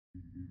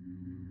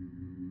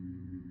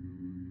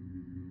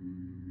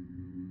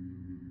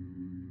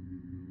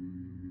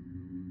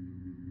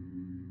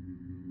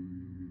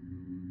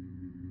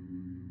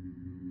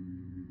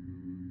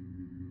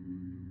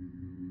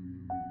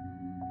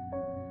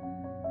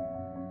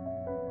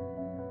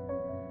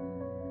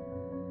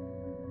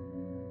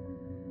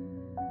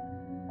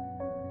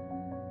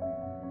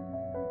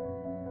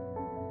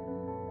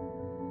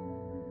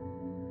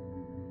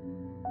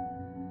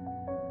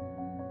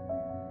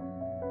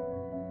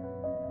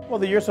Well,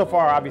 the year so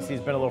far obviously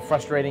has been a little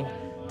frustrating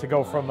to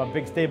go from a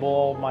big stable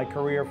all my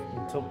career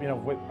to,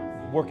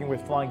 working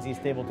with Flying Z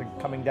stable to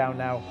coming down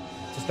now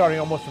to starting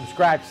almost from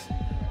scratch.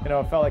 It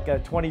felt like a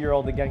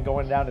 20-year-old again,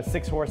 going down to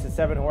 6 horses,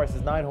 7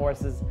 horses, 9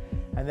 horses,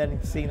 and then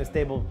seeing the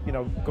stable,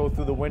 go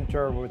through the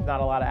winter with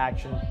not a lot of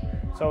action.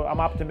 So I'm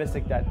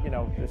optimistic that,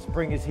 the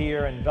spring is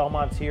here and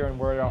Belmont's here and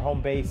we're at our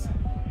home base,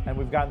 and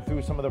we've gotten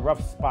through some of the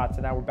rough spots,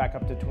 and now we're back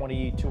up to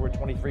 22 or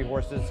 23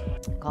 horses.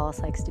 Carlos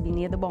likes to be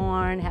near the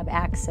barn, have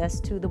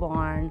access to the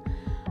barn.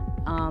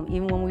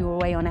 Even when we were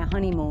away on that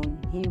honeymoon,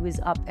 he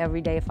was up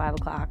every day at 5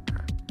 o'clock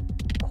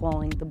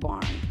calling the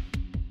barn.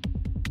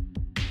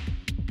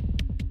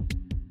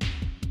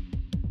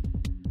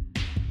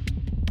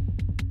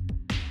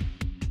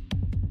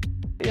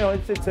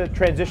 It's a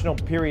transitional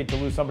period to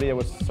lose somebody that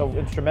was so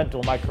instrumental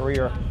in my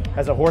career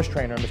as a horse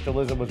trainer. Mr.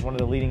 Lizard was one of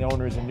the leading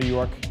owners in New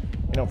York,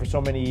 for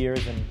so many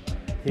years, and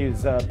he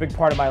was a big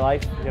part of my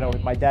life.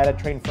 My dad had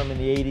trained for him in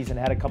the 80s and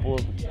had a couple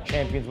of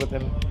champions with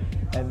him.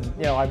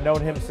 And, I've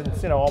known him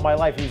since, all my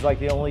life. He's like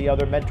the only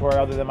other mentor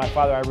other than my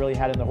father I really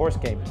had in the horse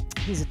game.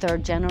 He's a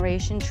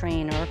third-generation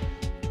trainer,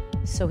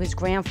 so his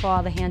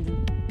grandfather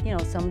handed,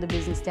 some of the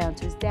business down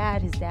to his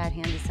dad. His dad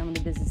handed some of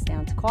the business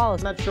down to Carlos.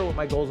 I'm not sure what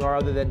my goals are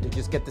other than to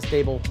just get the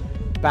stable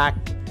back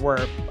where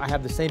I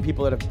have the same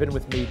people that have been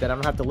with me, that I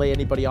don't have to lay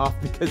anybody off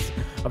because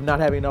of not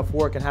having enough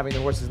work and having the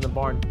horses in the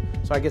barn.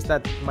 So I guess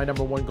that's my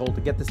 #1 goal,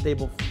 to get the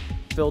stable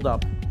filled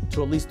up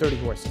to at least 30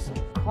 horses.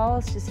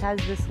 Carlos just has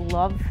this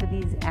love for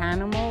these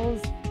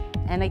animals,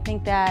 and I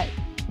think that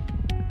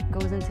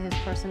goes into his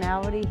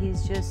personality.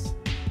 He's just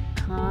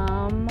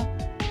calm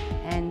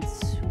and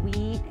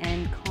sweet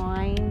and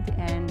kind,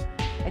 and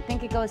I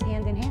think it goes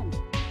hand in hand.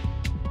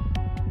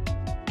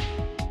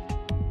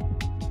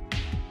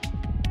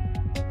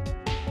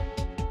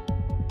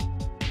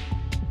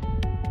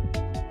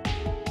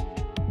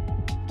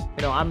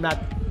 I'm not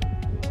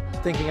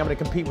thinking I'm going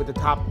to compete with the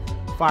top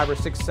 5 or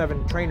 6,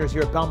 7 trainers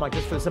here at Belmont,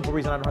 just for the simple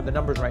reason I don't have the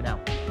numbers right now.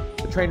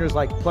 The trainers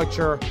like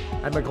Pletcher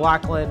and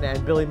McLaughlin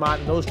and Billy Mott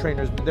and those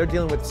trainers, they're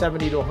dealing with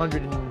 70 to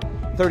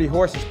 130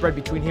 horses spread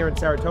between here and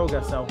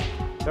Saratoga, so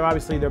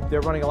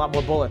they're running a lot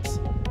more bullets.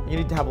 You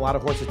need to have a lot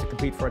of horses to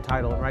compete for a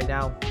title, and right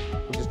now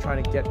we're just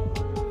trying to get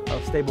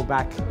a stable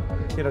back,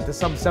 to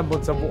some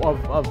semblance of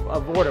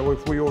order, which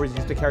we always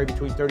used to carry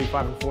between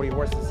 35 and 40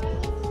 horses.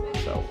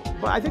 So,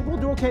 but I think we'll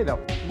do okay though.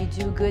 You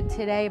do good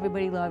today,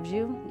 everybody loves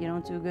you. You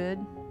don't do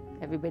good,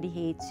 everybody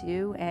hates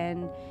you,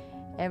 and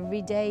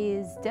every day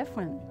is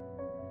different.